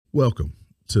Welcome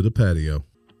to the patio.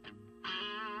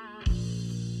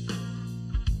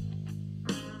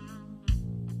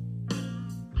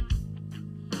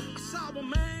 I saw a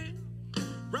man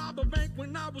rob a bank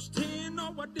when I was 10.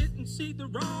 No, I didn't see the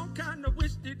wrong kind. of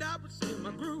wish that I was him.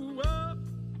 I grew up,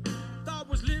 thought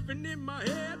was living in my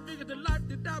head. Figured the life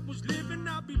that I was living,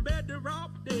 I'd be better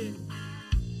off dead.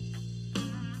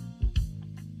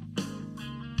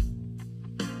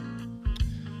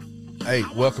 Hey,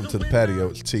 welcome to the patio.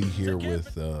 It's T here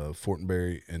with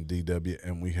Fortenberry and DW,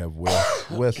 and we have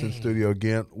Wes in studio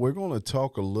again. We're going to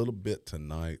talk a little bit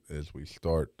tonight as we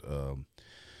start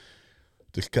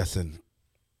discussing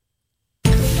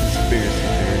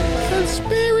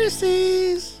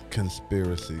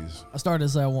conspiracies. I started to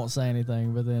say I won't say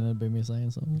anything, but then it'd be me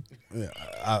saying something. Yeah,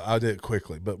 I did it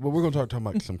quickly, but we're going to talk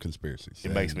about some conspiracies.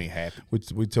 It makes me happy.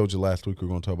 We told you last week we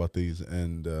were going to talk about these,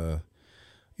 and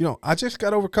I just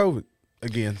got over COVID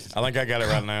again. I think I got it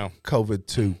right now. COVID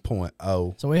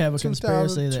 2.0. So we have a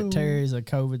conspiracy that 2002. Terry's a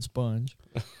COVID sponge.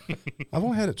 I've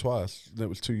only had it twice. That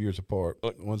was 2 years apart.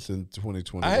 Once in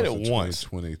 2020. I had once it in once.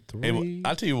 2023.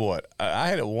 I tell you what, I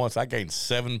had it once. I gained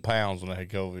 7 pounds when I had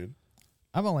COVID.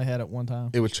 I've only had it one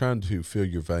time. It was trying to fill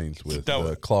your veins with,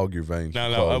 No. clog your veins.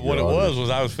 No, clog what it your arteries.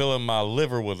 was I was filling my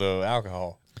liver with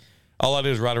alcohol. All I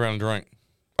did is ride around and drink.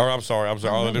 Or I'm sorry.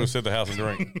 All I did was sit at the house and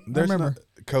drink. remember.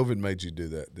 COVID made you do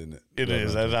that, didn't it? It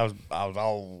is. I was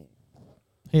all.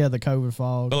 He had the COVID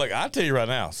fog. But look, I'll tell you right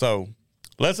now. So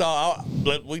we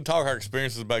can talk our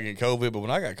experiences about getting COVID. But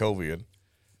when I got COVID,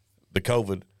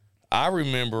 I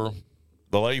remember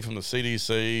the lady from the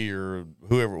CDC or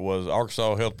whoever it was,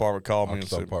 Arkansas Health Department called me and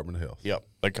Arkansas said, Department of Health. Yep.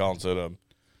 They called and said,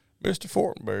 Mr.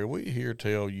 Fortenberry, we here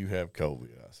tell you have COVID.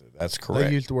 I said, that's correct.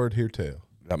 They used the word here tell.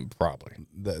 Probably.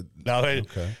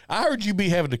 Okay. I heard you be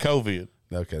having the COVID.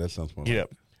 Okay, that sounds more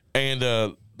Yep. And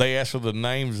they asked for the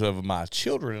names of my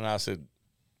children, and I said,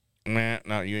 nah,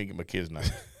 no, you ain't get my kids'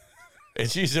 names. And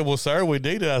she said, well, sir, we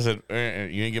need it. I said,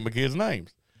 you ain't get my kids'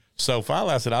 names. So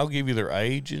finally I said, I'll give you their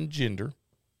age and gender.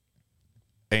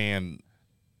 And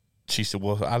she said,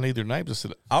 well, I need their names. I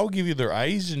said, I'll give you their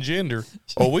age and gender,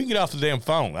 or we can get off the damn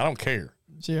phone. I don't care.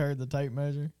 She heard the tape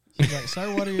measure. She's like,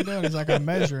 sir, what are you doing? He's like, I'm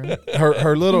measuring.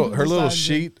 Her little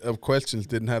sheet of questions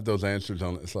didn't have those answers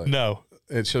on it. It's like No.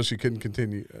 And so she couldn't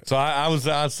continue. So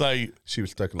I'd say She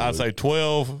was stuck in the I'd loop. say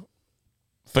 12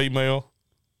 female.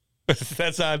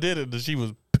 That's how I did it. And she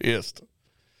was pissed.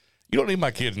 You don't need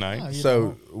my kid's name. Oh, you So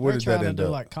don't. where They're did that trying end to do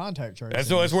up? like contact tracing.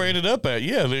 That's where it ended up at.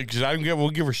 Yeah, because I didn't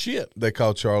we'll give her shit. They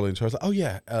called Charlie, and Charlie's like, "Oh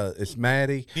yeah, it's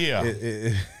Maddie." Yeah.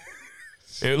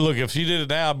 Look, Look, if she did it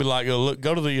now, I'd be like, look,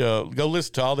 go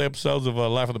listen to all the episodes of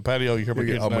Life on the Patio. You hear my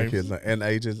kids' all my names. kids and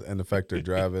ages and the fact they're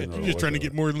driving. You're just trying to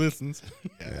get more listens.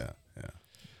 Yeah.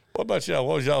 What about y'all?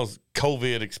 What was y'all's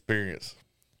COVID experience?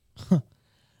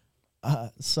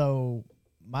 So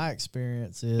my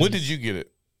experience is. When did you get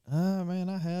it? Man,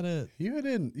 I had it. You had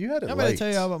it. I'm going late. to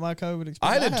tell y'all about my COVID experience.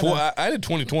 I had it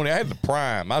 2020. I had the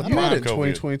prime. I was You had prime it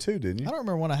COVID. 2022, didn't I you? don't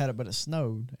remember when I had it, but it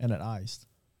snowed and it iced.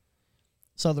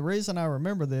 So the reason I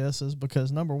remember this is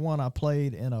because, number one, I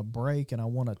played in a break and I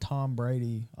won a Tom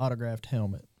Brady autographed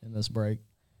helmet in this break.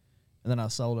 And then I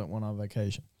sold it when on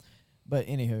vacation. But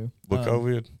anywho. With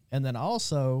COVID? And then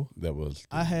also, That was.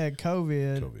 I had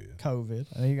COVID.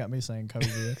 I know you got me saying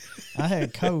COVID. I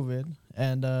had COVID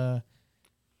and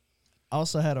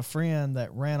also had a friend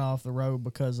that ran off the road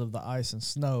because of the ice and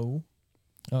snow.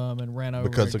 And ran over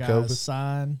Because a of guy's COVID?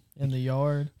 sign in the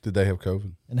yard Did they have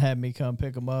COVID? and had me come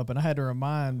pick him up. And I had to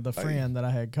remind the friend that I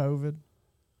had COVID.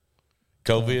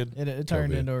 COVID? It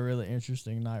turned COVID. into a really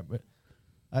interesting night, but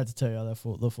I have to tell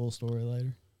you the full story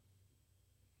later.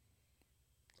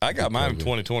 I got mine in COVID.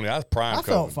 2020. I was prime I COVID.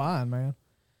 felt fine, man.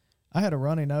 I had a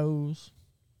runny nose,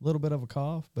 a little bit of a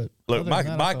cough, but Look, other my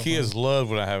than that, I felt kids fine.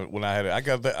 loved when I had it.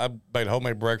 I made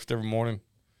homemade breakfast every morning.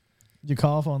 Did you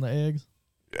cough on the eggs?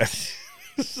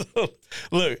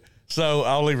 So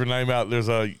I'll leave her name out. There's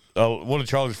one of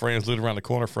Charlie's friends lived around the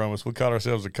corner from us. We called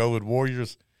ourselves the COVID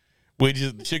Warriors.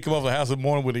 She'd come over the house in the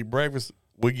morning, we'd eat breakfast.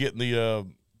 We'd get in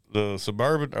the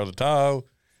Suburban or the Tahoe.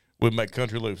 We'd make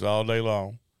country loops all day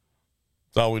long.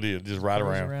 That's all we did, just ride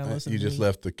around. listening You to just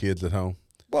left the kids at home.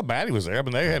 Well, Maddie was there. I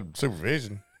mean, they had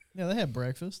supervision. Yeah, they had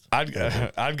breakfast. I'd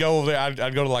go over there.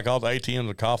 I'd go to like all the ATMs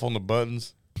and cough on the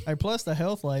buttons. Hey, plus the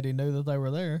health lady knew that they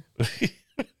were there.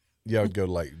 Yeah, I would go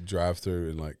to like drive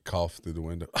through and like cough through the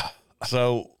window.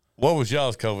 So, what was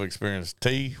y'all's COVID experience?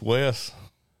 T, Wes?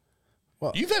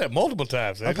 Well, You've had it multiple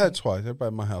times. I've haven't had it twice. Everybody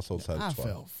in my household's had it I twice.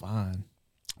 felt fine.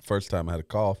 First time I had a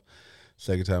cough.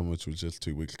 Second time, which was just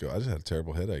 2 weeks ago, I just had a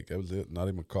terrible headache. That was it. Not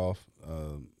even a cough.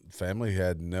 Family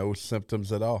had no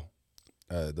symptoms at all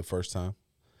the first time.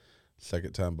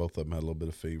 Second time, both of them had a little bit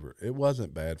of fever. It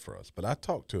wasn't bad for us. But I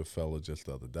talked to a fella just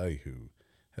the other day who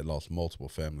had lost multiple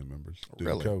family members due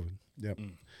to COVID. Yep.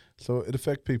 So it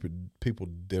affects people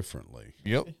differently.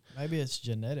 Yep. Maybe it's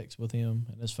genetics with him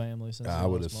and his family. Since I he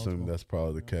would lost assume multiple. that's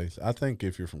probably the case. I think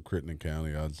if you're from Crittenden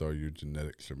County, odds are your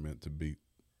genetics are meant to beat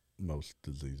most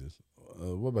diseases.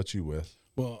 What about you, Wes?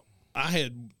 Well, I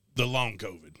had the long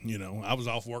COVID. You know, I was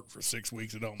off work for 6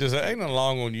 weeks at home. Just ain't no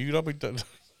long on you. Don't be.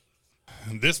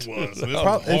 This was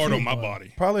Probably- hard on my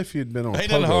body. Probably if you'd been on a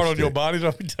Ain't nothing pogo hard on stick. your body.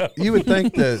 Don't be done. You would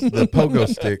think that the pogo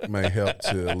stick may help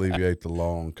to alleviate the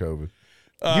long COVID.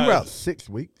 You were out 6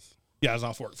 weeks? Yeah, I was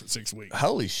off work for 6 weeks.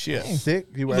 Holy shit. Sick?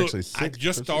 You were Look, actually sick? I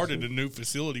just for 6 started a weeks? new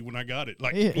facility when I got it.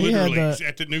 Like He had literally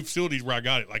at the new facilities where I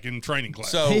got it, like in training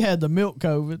class. So He had the milk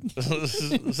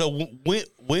COVID. so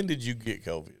when did you get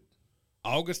COVID?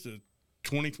 August of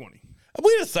 2020.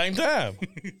 We at the same time.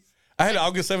 I had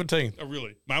August 17th. Oh,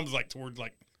 really? Mine was like towards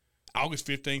like August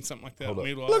 15th, something like that. Hold up.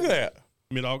 Look at that.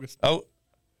 Mid-August. Oh,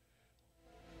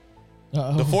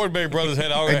 the Fortenberry brothers had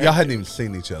And August. y'all hadn't even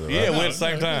seen each other, right? Yeah, we at the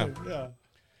same time. Yeah.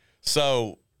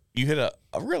 So you hit a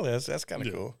really that's kind of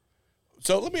Yeah. cool.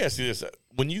 So let me ask you this: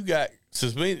 when you got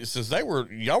since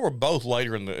y'all were both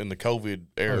later in the COVID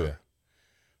era. Oh, yeah.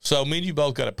 So me and you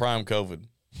both got a prime COVID.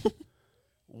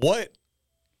 When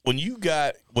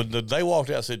they walked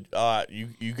out and said, "All right,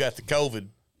 you got the COVID."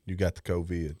 You got the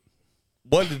COVID.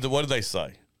 What did they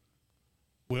say?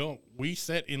 Well, we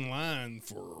sat in line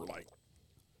for like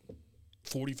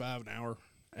 45 an hour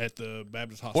at the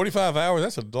Baptist Hospital. 45 hours.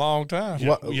 That's a long time. Yeah.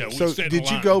 What, we so sat in did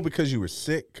you line. go because you were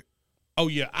sick? Oh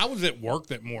yeah, I was at work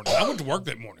that morning. I went to work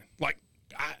that morning. Like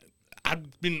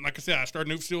I'd been, like I said, I started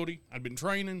a new facility. I'd been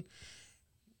training.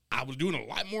 I was doing a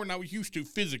lot more than I was used to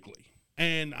physically.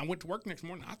 And I went to work next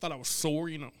morning. I thought I was sore,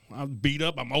 you know. I was beat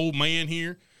up. I'm an old man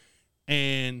here.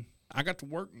 And I got to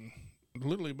work and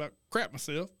literally about crap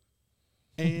myself.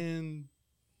 And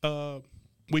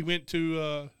we went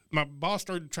to my boss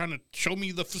started trying to show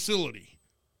me the facility.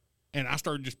 And I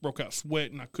started just broke out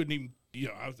sweating. I couldn't even,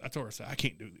 I told her, I said, I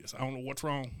can't do this. I don't know what's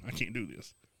wrong. I can't do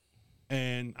this.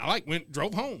 And I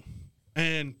drove home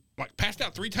and passed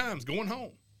out 3 times going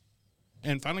home.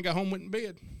 And finally got home, went in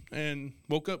bed, and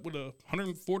woke up with a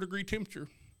 104-degree temperature.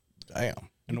 Damn.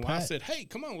 And the wife said, hey,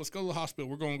 come on, let's go to the hospital.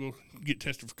 We're going to go get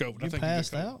tested for COVID. You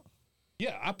passed out?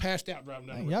 Yeah, I passed out driving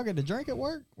down the road. Y'all get to drink at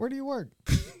work? Where do you work?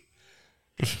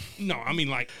 No, I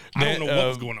mean, I don't know what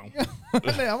was going on.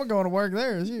 I'm going to work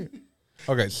there as you.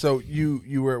 Okay, so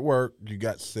you were at work, you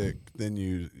got sick, then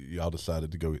y'all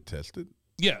decided to go get tested?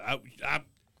 Yeah,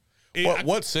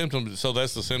 What symptoms? So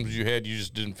that's the symptoms you had. You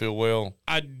just didn't feel well.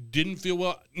 I didn't feel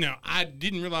well. Now, I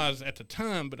didn't realize at the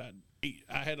time, but I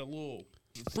had a little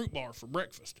fruit bar for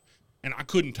breakfast, and I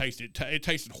couldn't taste it. It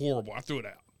tasted horrible. I threw it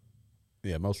out.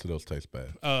 Yeah, most of those taste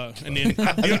bad. And then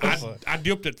I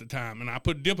dipped at the time, and I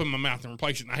put a dip in my mouth and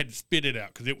replaced it, and I had to spit it out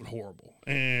because it was horrible.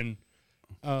 And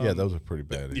yeah, those are pretty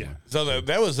bad. Anyway. yeah. So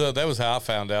that was how I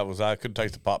found out. Was I couldn't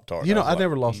taste the Pop-Tart. You know, was I like,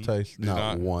 never lost taste, not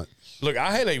not. once. Look,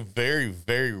 I had a very,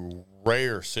 very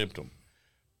rare symptom.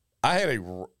 I had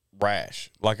a rash.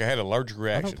 Like I had an allergic I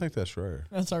reaction. don't think that's rare.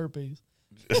 That's herpes.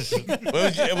 Just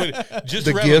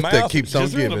The around gift the that mouth, keeps on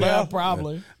just around the giving. mouth.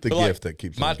 Probably. The But, gift that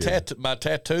keeps My on giving. my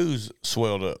tattoos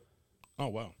swelled up. Oh,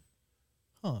 wow.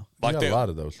 Huh. You Like got a lot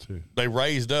of those, too. they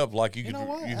raised up like you You know could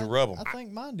what? you could rub them. I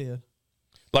think mine did.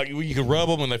 Like you could rub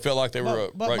them and they felt like they were.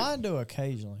 But right. mine do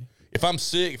occasionally. If I'm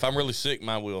sick, if I'm really sick,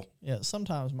 mine will. Yeah,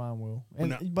 sometimes mine will. And,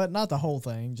 No. But not the whole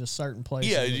thing, just certain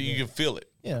places. Yeah, of you it. can feel it.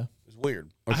 Yeah. It's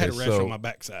weird. I had a Okay, rash so- on my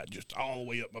backside, just all the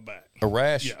way up my back. A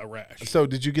rash. Yeah, a rash. So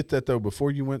did you get that, though,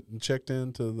 before you went and checked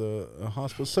into the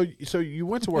hospital? So you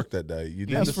went to work that day. You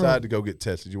then That's decided right. to go get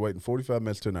tested. You're waiting 45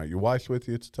 minutes to an hour. Your wife's with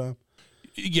you at the time?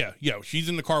 Yeah, she's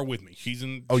in the car with me. She's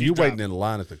in. Oh, she's you're waiting driving. in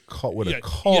line at the car with a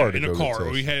car to in go a car.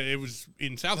 get tested. It was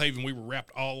in South Haven. We were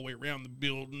wrapped all the way around the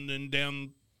building and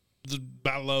down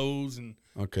by Lowe's and.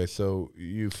 Okay, so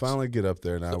you finally get up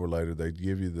there an hour later. They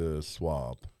give you the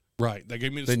swab. Right, they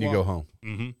gave me the. Then you swab. go home.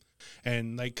 Mm-hmm.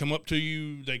 And they come up to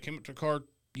you. They came up to the car,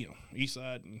 east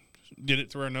side, and did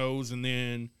it through our nose, and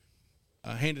then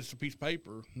handed us a piece of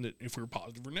paper that if we were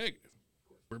positive or negative.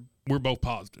 We're both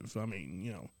positive. I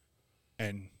mean,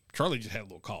 and Charlie just had a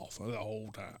little cough the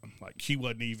whole time. Like she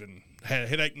wasn't even had a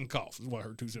headache and cough is what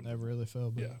her 2 symptoms. Never really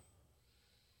felt bad. Yeah.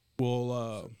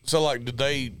 Well, So like, did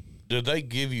they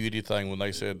give you anything when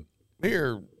they said,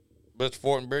 "Here, Mr.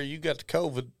 Fortenberry, you got the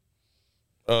COVID.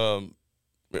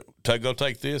 Go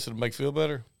take this and make you feel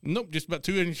better." nope, just about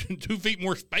 2 feet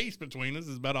more space between us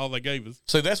is about all they gave us.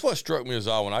 So that's what struck me as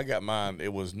odd when I got mine.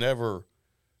 It was never,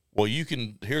 well,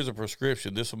 here's a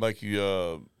prescription. This will make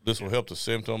you. This will help the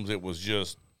symptoms. It was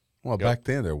just, Well, back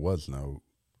then there was no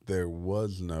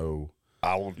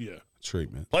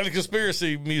treatment. Play the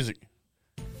conspiracy music.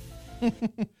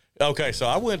 Okay, so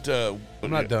I went. I'm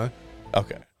not done.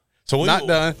 Okay, so we Not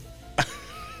done.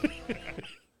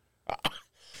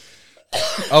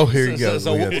 Oh, here you go.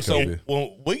 So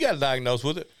when we got diagnosed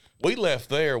with it, we left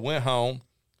there, went home.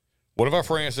 One of our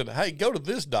friends said, "Hey, go to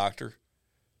this doctor,"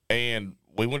 and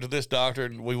we went to this doctor,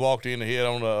 and we walked in and he had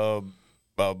on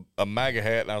a MAGA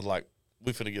hat, and I was like,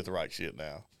 "We finna get the right shit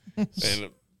now."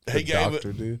 And he gave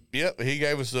doctor, dude. Yep, he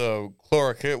gave us a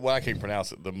chloroquine. Well, I can't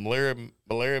pronounce it. The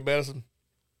malaria medicine.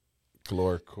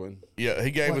 Chloroquine. Yeah,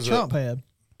 he gave us Trump had.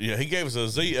 Yeah, he gave us a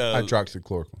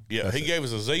hydroxychloroquine. Yeah, he gave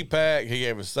us a Z-Pack. He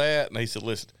gave us that, and he said,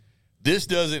 "Listen, this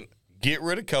doesn't get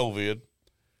rid of COVID,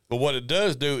 but what it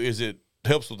does do is it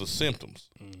helps with the symptoms.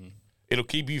 Mm-hmm. It'll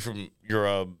keep you from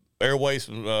your airways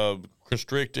from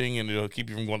constricting, and it'll keep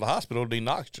you from going to the hospital needing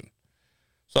oxygen."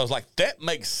 So I was like, "That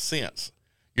makes sense.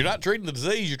 You're not treating the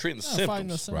disease; you're treating the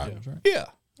symptoms." Right. Yeah.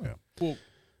 Well,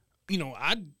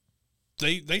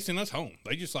 they sent us home.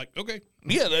 They just like, okay,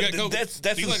 yeah, that's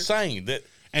insane.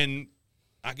 And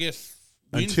I guess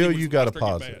until you got a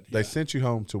positive, they sent you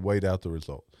home to wait out the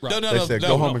result. Right. They said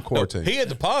go home and quarantine. He had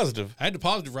the positive. I had the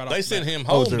positive right off. They sent him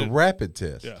home. Oh, it was a rapid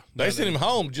test. Yeah, they sent him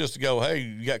home just to go, "Hey,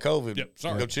 you got COVID. Yep,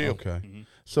 sorry. Go chill." Okay,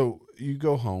 so you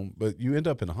go home, but you end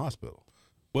up in a hospital.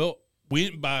 Well,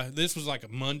 this was like a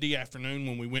Monday afternoon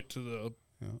when we went to the.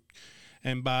 Yeah.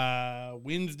 And by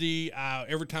Wednesday,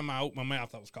 every time I opened my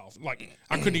mouth, I was coughing. Like,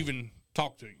 I couldn't even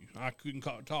talk to you. I couldn't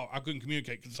talk. I couldn't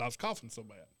communicate because I was coughing so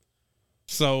bad.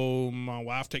 So my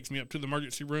wife takes me up to the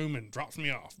emergency room and drops me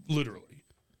off, literally.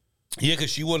 Yeah, because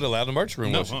she wasn't allowed in the emergency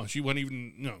room, no, was she? She wasn't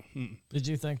even, no. Mm-mm. Did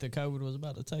you think that COVID was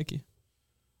about to take you?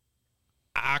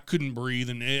 I couldn't breathe,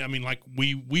 and I mean, like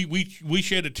we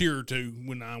shed a tear or two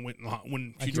when I went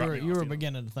when she dropped me off. You were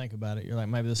beginning to think about it. You're like,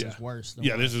 maybe this is worse.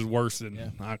 This is worse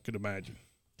than I could imagine.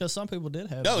 Because some people did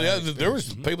have. There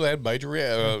was people that had major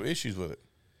issues with it.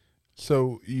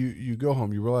 So you go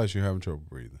home, you realize you're having trouble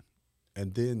breathing,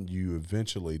 and then you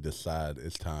eventually decide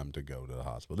it's time to go to the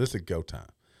hospital. This is go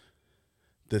time.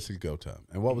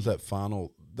 And what was that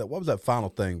final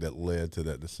thing that led to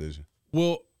that decision?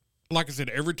 Well, like I said,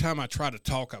 every time I tried to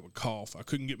talk, I would cough. I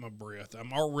couldn't get my breath.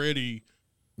 I'm already.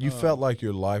 You felt like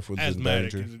your life was in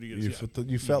danger. As it is,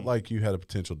 you felt like you had a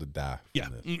potential to die. Yeah.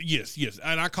 Yes.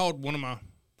 And I called one of my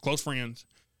close friends.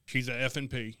 She's a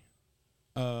FNP,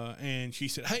 and she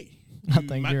said, "Hey, I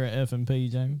think you're a FNP,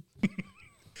 Jamie."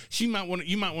 You might want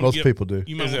to. Most people do.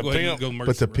 You might want to go ahead and go to the emergency room.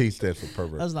 But the P stands for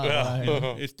pervert. That's not what I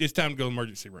had. It's time to go to the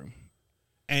emergency room,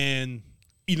 and.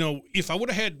 If I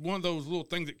would have had one of those little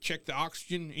things that check the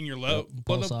oxygen in your blood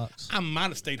level, I might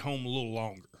have stayed home a little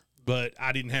longer. But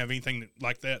I didn't have anything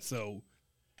like that,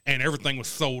 and everything was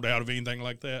sold out of anything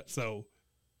like that. So,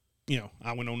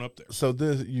 I went on up there. So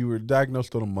you were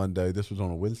diagnosed on a Monday. This was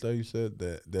on a Wednesday. You said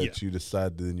that you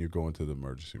decided then you're going to the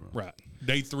emergency room. Right,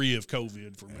 day 3 of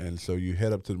COVID for me. And so you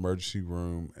head up to the emergency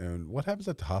room. And what happens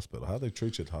at the hospital? How do they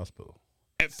treat you at the hospital?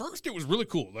 At first, it was really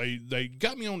cool. They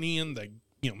got me on the end. They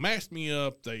masked me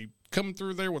up. They come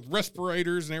through there with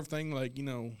respirators and everything. Like,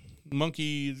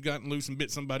 monkey has gotten loose and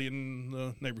bit somebody in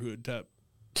the neighborhood type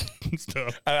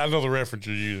stuff. I know the reference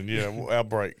you're using. Yeah,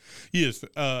 outbreak. Yes.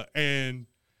 And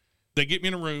they get me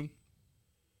in a room,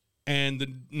 and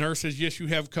the nurse says, "Yes, you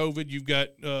have COVID. You've got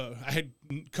I had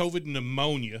COVID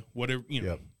pneumonia, whatever,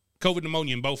 COVID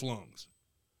pneumonia in both lungs."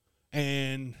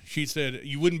 And she said,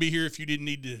 "You wouldn't be here if you didn't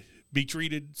need to be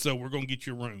treated, so we're going to get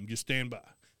you a room. Just stand by."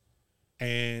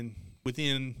 And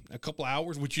within a couple of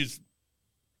hours, which is,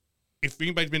 if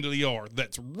anybody's been to the ER,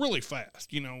 that's really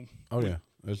fast, Oh, yeah.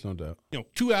 There's no doubt.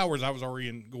 2 hours I was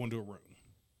already going to a room.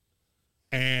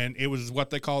 And it was what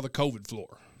they call the COVID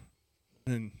floor.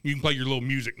 And you can play your little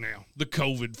music now. The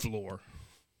COVID floor.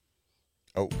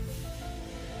 Oh.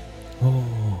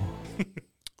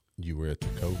 You were at the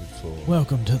COVID floor.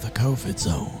 Welcome to the COVID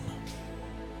zone.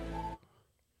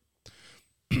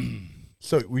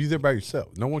 So were you there by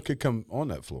yourself? No one could come on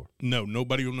that floor? No,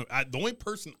 nobody will know. The only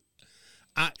person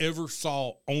I ever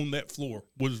saw on that floor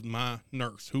was my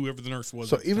nurse, whoever the nurse was.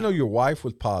 So even though your wife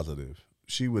was positive,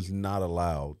 she was not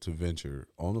allowed to venture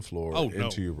on the floor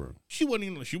into your room? She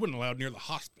wasn't allowed near the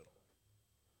hospital.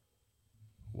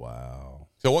 Wow.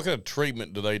 So what kind of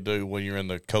treatment do they do when you're in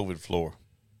the COVID floor?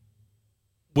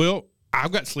 Well,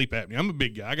 I've got sleep apnea. I'm a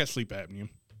big guy. I got sleep apnea.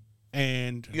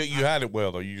 And you hide it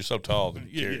well, though. You're so tall that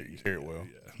you carry it well.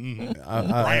 Yeah.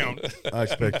 Round. I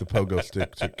expect the pogo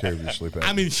stick took care of your sleep apnea.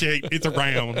 I'm in shape. It's a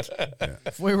round.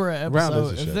 If we were an Round is episode,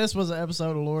 a if shape. this was an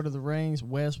episode of Lord of the Rings,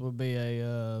 Wes would be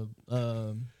a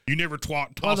You never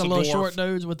one toss of a the little dwarf. short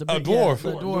dudes with the big dwarf.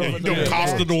 the dwarf Yeah, with you the don't big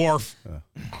toss the axe. dwarf.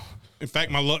 In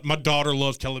fact, my daughter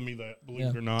loves telling me that, believe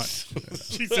it or not.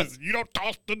 She says, you don't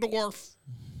toss the dwarf.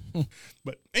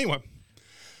 But anyway.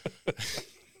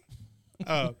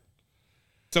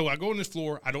 So I go on this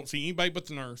floor. I don't see anybody but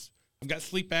the nurse. I've got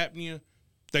sleep apnea.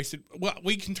 They said, well,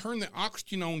 we can turn the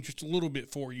oxygen on just a little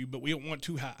bit for you, but we don't want it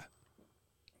too high.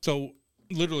 So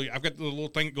literally, I've got the little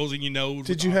thing that goes in your nose.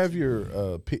 Did you have your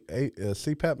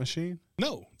CPAP machine?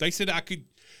 No. They said that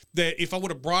if I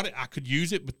would have brought it, I could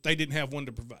use it, but they didn't have one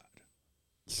to provide.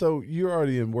 So you're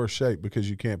already in worse shape because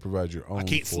you can't provide your own I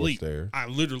can't forced sleep. air. I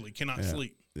literally cannot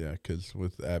sleep. Yeah, because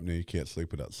with apnea, you can't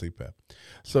sleep without CPAP.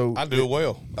 So I do it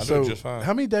well. I do it just fine.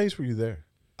 How many days were you there?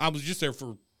 I was just there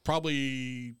for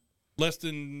probably less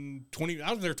than 20.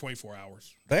 I was there 24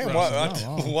 hours. Damn,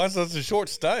 why such a short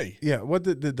stay? Yeah, what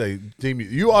did they deem you?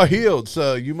 You are healed,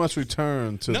 so you must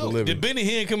return to the living. Did Benny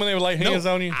Hinn come in there and lay hands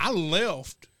on you? I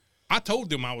left. I told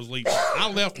them I was leaving. I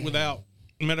left without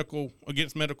medical.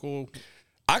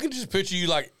 I could just picture you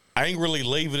like angrily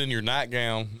leaving in your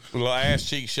nightgown with a little ass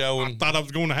cheek showing. I thought I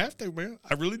was going to have to, man.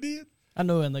 I really did. I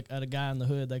know a guy in the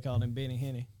hood, they called him Benny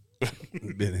Henny.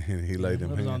 He laid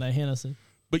them It was on hands. that Hennessy.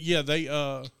 But yeah,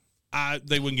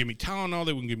 they wouldn't give me Tylenol.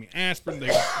 They wouldn't give me asprin.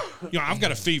 I've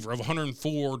got a fever of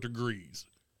 104 degrees.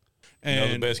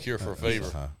 And The best cure for a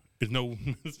fever. There's no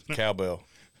Cowbell.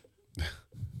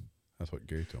 That's what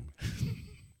Gary told me.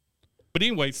 But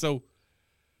anyway, so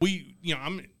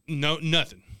I'm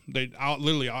nothing.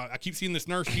 I keep seeing this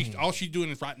nurse. All she's doing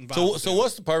is writing vitals. So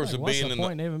what's the purpose Like, of what's being the in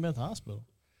point in even been to the hospital?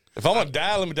 If I'm gonna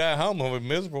die, let me die at home. I'm gonna be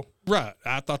miserable. Right.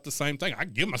 I thought the same thing.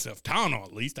 I'd give myself Tylenol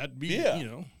at least. That'd be,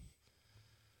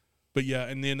 But yeah,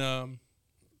 and then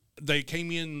they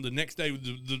came in the next day.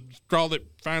 The straw that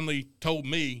finally told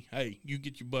me, hey, you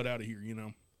get your butt out of here,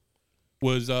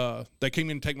 was they came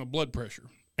in to take my blood pressure.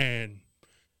 And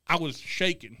I was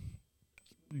shaking,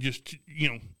 just,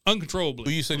 uncontrollably.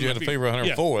 Well, you said you had a fever of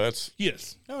 104. Yeah. That's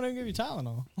Yes. No, they didn't give you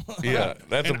Tylenol. yeah.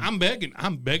 That's And I'm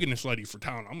begging this lady for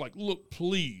Tylenol. I'm like, look,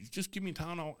 please, just give me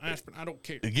Tylenol, aspirin. I don't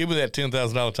care. give me that $10,000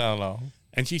 Tylenol.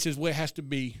 And she says, well, it has to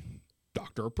be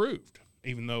doctor approved,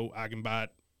 even though I can buy it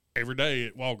every day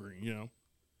at Walgreens,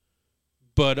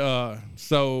 But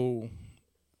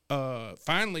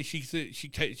finally, she said she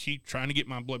trying to get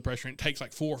my blood pressure, and it takes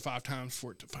like 4 or 5 times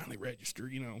for it to finally register,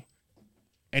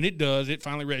 And it does. It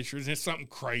finally registers, and it's something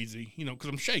crazy, because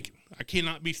I'm shaking. I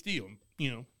cannot be still,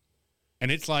 And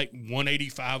it's like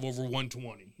 185 over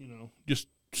 120, just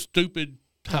stupid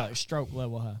high. Like stroke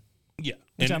level high. Yeah.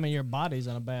 Which, And I mean, your body's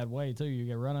in a bad way, too. You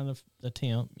get running the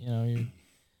temp,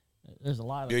 there's a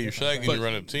lot of Yeah, you're different shaking. things. You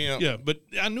run a temp. yeah, but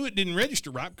I knew it didn't register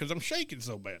right because I'm shaking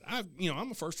so bad.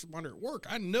 I'm a first responder at work.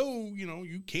 I know,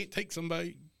 you can't take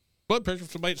somebody blood pressure from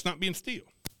somebody that's not being still.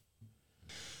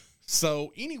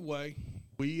 So anyway,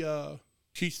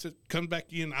 she said, come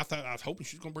back in. I was hoping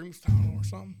she was going to bring me some Tylenol or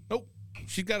something. Nope.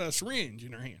 She's got a syringe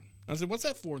in her hand. I said, what's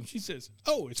that for? And she says,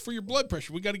 oh, it's for your blood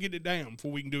pressure. We got to get it down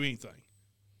before we can do anything.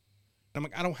 And I'm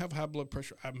like, I don't have high blood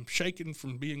pressure. I'm shaking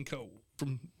from being cold,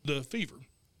 from the fever.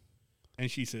 And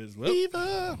she says, well,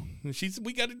 fever. And she said,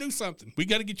 we got to do something. We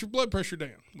got to get your blood pressure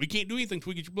down. We can't do anything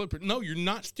until we get your blood pressure. No, you're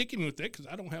not sticking with that because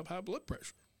I don't have high blood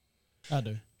pressure. I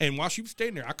do. And while she was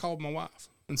standing there, I called my wife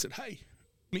and said, hey,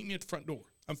 meet me at the front door.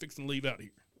 I'm fixing to leave out here.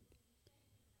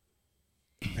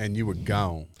 And you were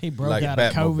gone. He broke like out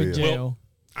of COVID Batmobile. jail. Well,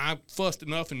 I fussed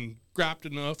enough and griped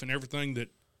enough and everything that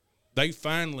they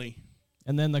finally.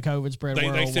 And then the COVID spread They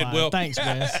worldwide. said, well- Thanks,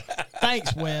 Wes.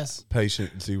 Thanks, Wes.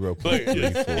 Patient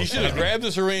 0.34. You should have grabbed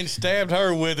the syringe, stabbed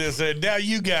her with it, and said, now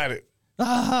you got it.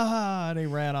 And he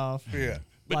ran off. Yeah.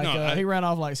 But Like no, he ran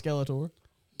off like Skeletor.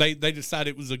 they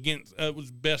decided it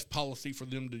was best policy for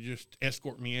them to just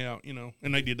escort me out,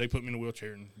 and they did. They put me in a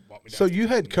wheelchair and walked me down. So you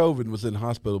had COVID and was in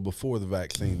hospital before the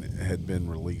vaccine had been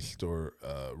released or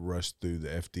rushed through the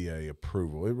FDA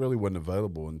approval. It really wasn't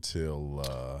available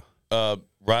until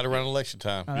Right around election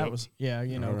time. That was,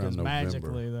 because Around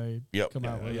magically they Yep. come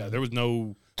out with yeah, it. there was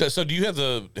no. So do you have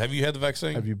have you had the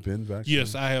vaccine? have you been vaccinated?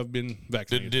 Yes, I have been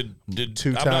vaccinated. Did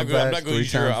Two-time I'm not vax, going to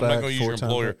use your three-time vax, your four-time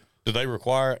employer. vax? Do they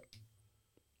require it?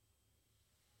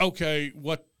 Okay,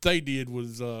 what they did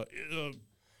was this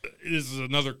is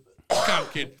another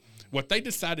complicated. What they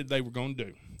decided they were going to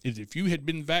do is if you had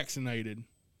been vaccinated,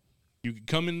 you could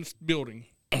come in this building,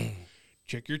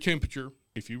 check your temperature.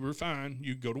 If you were fine,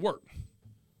 you could go to work.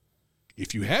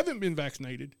 If you haven't been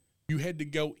vaccinated, you had to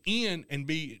go in and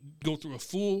go through a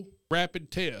full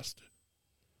rapid test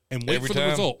and wait for the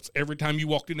results every time you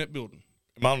walked in that building.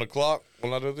 Am I on the clock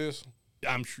when I do this?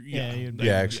 I'm sure. Yeah, Yeah,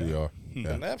 you actually are.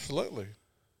 Yeah. Absolutely.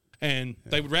 And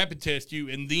they would rapid test you,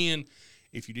 and then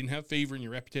if you didn't have fever and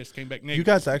your rapid test came back negative, You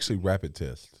guys actually rapid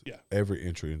test. Yeah. Every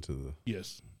entry into the.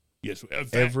 yes. In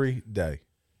fact, Every day.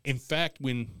 In fact,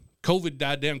 when COVID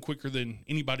died down quicker than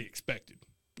anybody expected,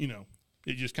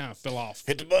 it just kind of fell off.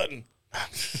 Hit the button.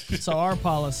 So our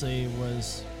policy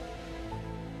was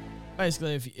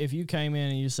basically if you came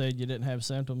in and you said you didn't have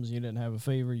symptoms, you didn't have a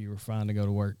fever, you were fine to go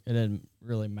to work. It didn't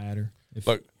really matter.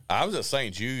 Look, I was at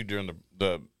St. Jude during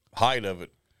the height of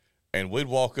it, and we'd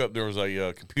walk up. There was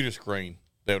a computer screen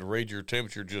that would read your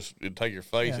temperature, it'd take your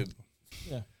face.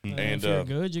 Yeah. And if you're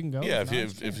good, you can go. Yeah, if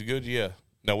you're good, yeah.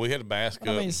 No, we had a mask up.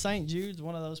 I mean, St. Jude's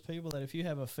one of those people that if you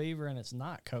have a fever and it's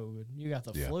not COVID, you got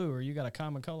the flu or you got a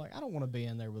common cold, like I don't want to be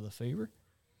in there with a fever.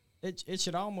 It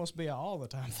should almost be an all the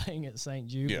time thing at St.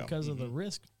 Jude because of the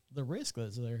risk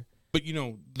that's there. But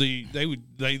they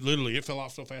literally, it fell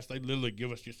off so fast they literally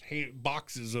give us just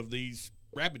boxes of these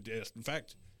rapid tests. In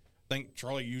fact, I think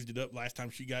Charlie used it up last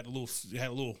time she had a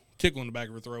little tickle in the back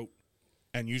of her throat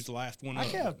and used the last one.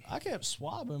 I kept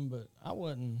swabbing, but I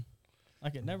wasn't.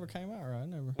 Like it never came out right.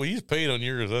 Well, you just peed on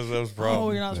yours. That was the problem.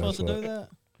 Oh, you're not supposed to do that?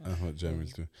 That's what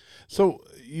Jamie's doing. So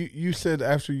you said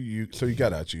after you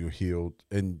got out, you healed,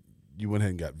 and you went ahead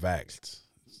and got vaxxed,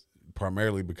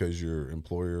 primarily because your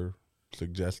employer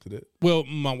suggested it? Well,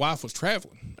 my wife was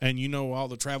traveling, and all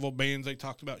the travel bans they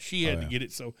talked about. She had to get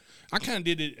it, so I kind of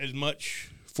did it as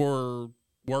much for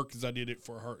work as I did it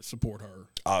for her, support her.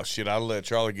 Oh, shit, I let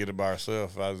Charlie get it by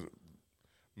herself.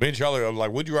 Me and Charlie were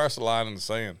like, would you write the line in the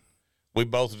sand? We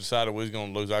both decided we was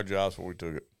going to lose our jobs before we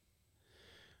took it.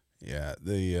 Yeah,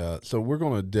 so we're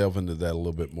going to delve into that a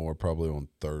little bit more probably on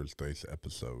Thursday's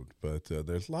episode. But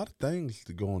there's a lot of things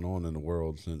going on in the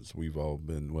world since we've all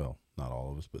been, well, not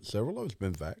all of us, but several of us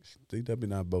been vaxxed. DW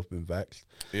and I have both been vaxxed.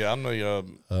 Yeah, I know.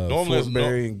 Normally,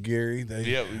 Fortenberry and Gary,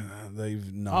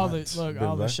 they've not. All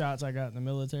the shots I got in the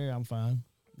military, I'm fine.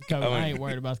 I ain't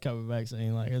worried about the COVID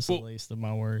vaccine. Like it's the least of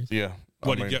my worries. Yeah.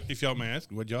 If y'all may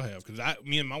ask, what y'all have? Because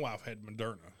me and my wife had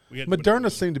Moderna.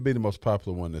 Moderna seemed to be the most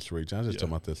popular one in this region. I was just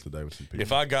talking about this today with some people.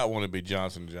 If I got one, it'd be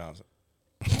Johnson & Johnson.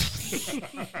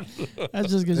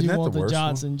 That's just because you want the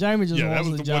Johnson. Jamie just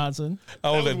wants the Johnson. I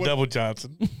want that double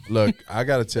Johnson. Look, I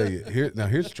got to tell you,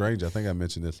 here's strange. I think I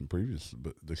mentioned this in previous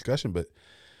discussion, but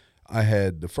I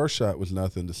had the first shot was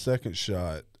nothing. The second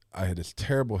shot, I had this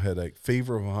terrible headache,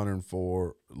 fever of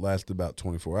 104, lasted about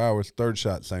 24 hours. Third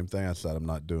shot, same thing. I said I'm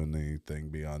not doing anything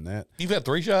beyond that. You've had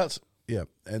 3 shots? Yeah.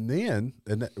 And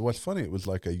what's funny, it was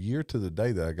like a year to the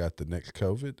day that I got the next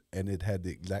COVID, and it had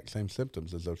the exact same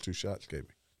symptoms as those 2 shots gave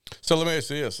me. So let me ask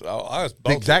you this. The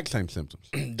exact same symptoms.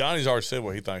 Donnie's already said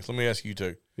what he thinks. Let me ask you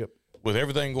too. Yep. With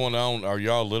everything going on, are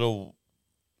y'all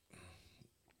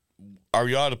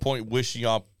at the point wishing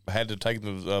y'all had to take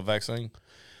the vaccine?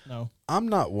 No. I'm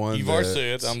not one. You've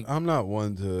already said. I'm not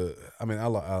one to. I mean,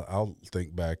 I'll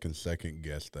think back and second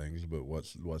guess things, but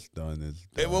what's done is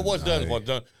done. Well, what's done is what's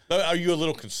done. Are you a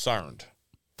little concerned?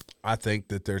 I think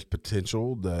that there's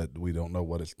potential that we don't know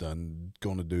what it's going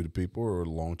to do to people, or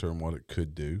long term what it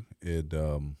could do.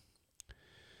 I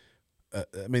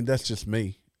mean, that's just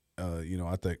me.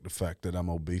 I think the fact that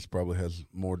I'm obese probably has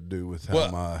more to do with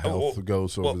how my health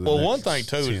goes over the next one thing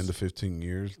too 10 to 15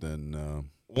 years than.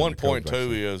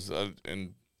 1.2 is,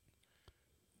 and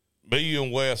me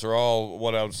and Wes are all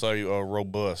what I would say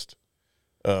robust.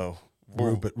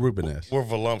 Rubenesque. We're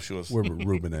voluptuous. We're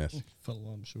Rubenesque.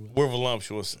 We're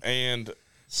voluptuous. And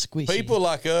Squishy. people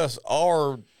like us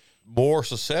are more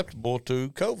susceptible to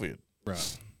COVID.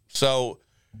 Right. So,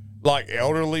 like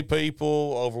elderly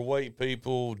people, overweight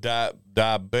people,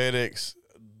 diabetics,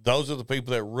 those are the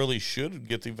people that really should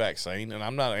get the vaccine, and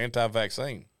I'm not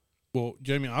anti-vaccine. Well,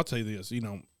 Jamie, I'll tell you this,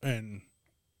 and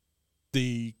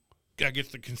I guess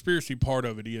the conspiracy part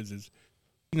of it is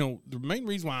the main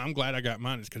reason why I'm glad I got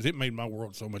mine is because it made my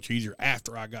world so much easier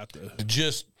after I got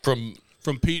just from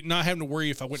Pete, not having to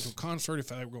worry if I went to a concert,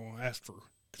 if I were going to ask for,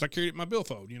 because I carried it in my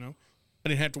billfold, I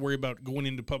didn't have to worry about going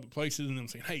into public places and them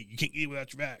saying, hey, you can't eat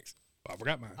without your vax. Well, I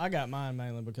forgot mine. I got mine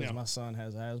mainly because my son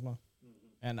has asthma,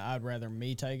 and I'd rather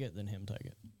me take it than him take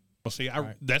it. Well, see,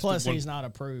 that's plus he's not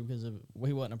approved because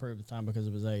he wasn't approved at the time because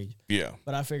of his age. Yeah,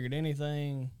 but I figured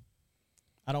anything,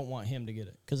 I don't want him to get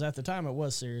it because at the time it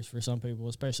was serious for some people,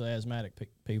 especially asthmatic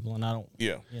people, and I don't.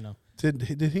 Yeah, Did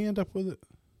he end up with it?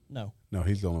 No,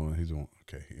 he's the only one. He's the one.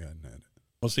 Okay, he hadn't had it.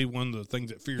 Well, see, one of the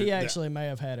things that he actually may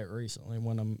have had it recently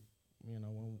when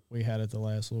when we had it the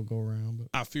last little go around. But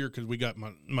I fear because we got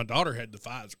my daughter had the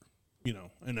Pfizer.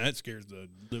 And that scares the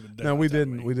living. No, we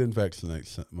didn't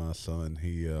vaccinate my son.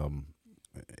 He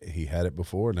he had it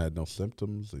before and had no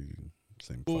symptoms. He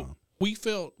seemed fine. We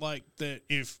felt like that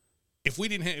if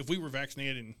we were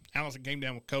vaccinated and Allison came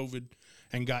down with COVID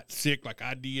and got sick like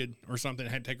I did or something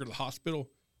and had to take her to the hospital,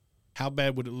 how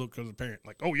bad would it look as a parent?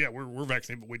 Like, oh yeah, we're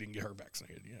vaccinated, but we didn't get her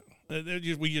vaccinated.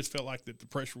 We just felt like that the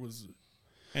pressure was,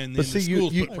 and then But see, the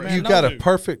schools you put pressure. you got a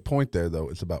perfect point there, though.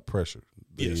 It's about pressure.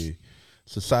 Yes.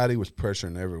 Society was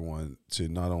pressuring everyone to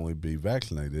not only be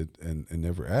vaccinated and in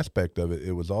every aspect of it,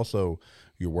 it was also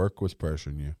your work was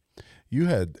pressuring you. You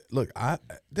had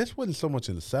this wasn't so much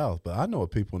in the South, but I know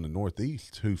of people in the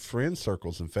Northeast whose friend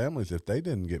circles and families, if they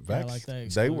didn't get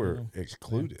vaccinated, they were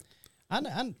excluded. I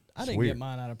didn't weird. get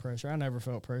mine out of pressure. I never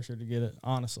felt pressure to get it.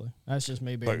 Honestly, that's just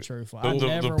me being truthful.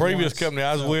 The previous company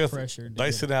I was with,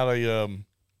 they sent out a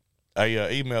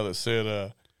email that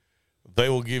said they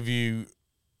will give you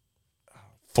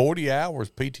 40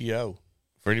 hours PTO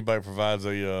for anybody who provides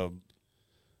a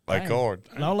card.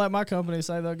 Don't let my company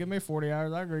say they'll give me 40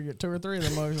 hours. I agree to get 2 or 3 of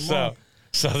them mugs a month.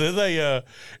 So then they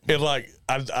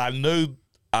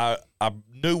I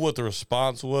knew what the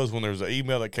response was when there was an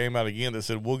email that came out again that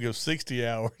said we'll give 60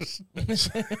 hours.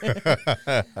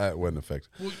 That wasn't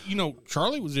effective. Well,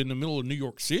 Charlie was in the middle of New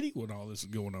York City when all this is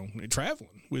going on, and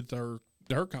traveling with her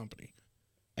company,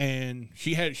 and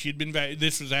she'd been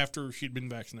this was after she'd been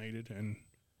vaccinated, and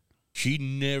she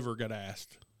never got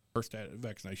asked her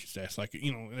vaccination status. Like,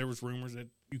 there was rumors that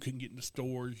you couldn't get into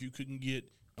stores, you couldn't get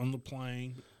on the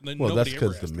plane. Well, that's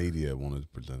because the media wanted to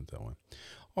present it that way.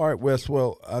 All right, Wes.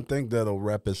 Well, I think that'll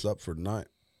wrap us up for tonight.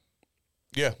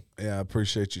 Yeah. Yeah, I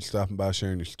appreciate you stopping by,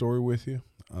 sharing your story with you.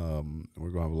 We're going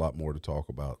to have a lot more to talk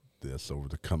about this over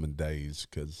the coming days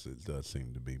because it does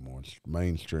seem to be more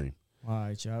mainstream. All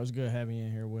right, y'all. It was good having you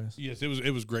in here, Wes. Yes, it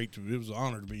was great. It was an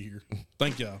honor to be here.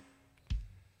 Thank y'all.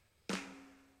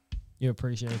 You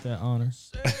appreciate that honor.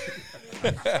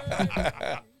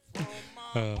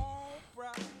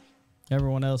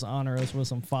 Everyone else honor us with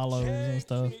some follows and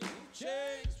stuff.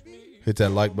 Hit that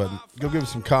like button. Go give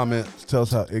us some comments. Tell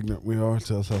us how ignorant we are.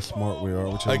 Tell us how smart we are.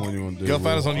 Whichever one you want to do. Go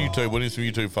find us on YouTube. We need some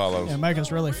YouTube follows. Yeah, make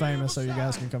us really famous so you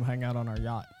guys can come hang out on our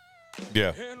yacht.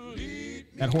 Yeah.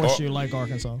 At Horseshoe Lake,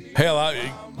 Arkansas. Hell,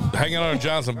 hang out on a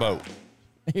Johnson boat.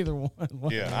 Either one.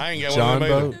 Yeah, I ain't got John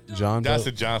one of them either. John That's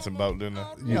boat. a Johnson boat, didn't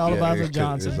it? All about the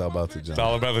Johnson. It's all about the Johnson. It's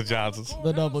all about the Johnsons.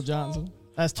 The double Johnson.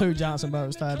 That's 2 Johnson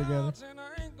boats tied together.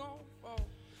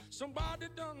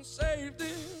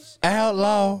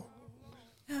 Outlaw.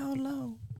 Outlaw.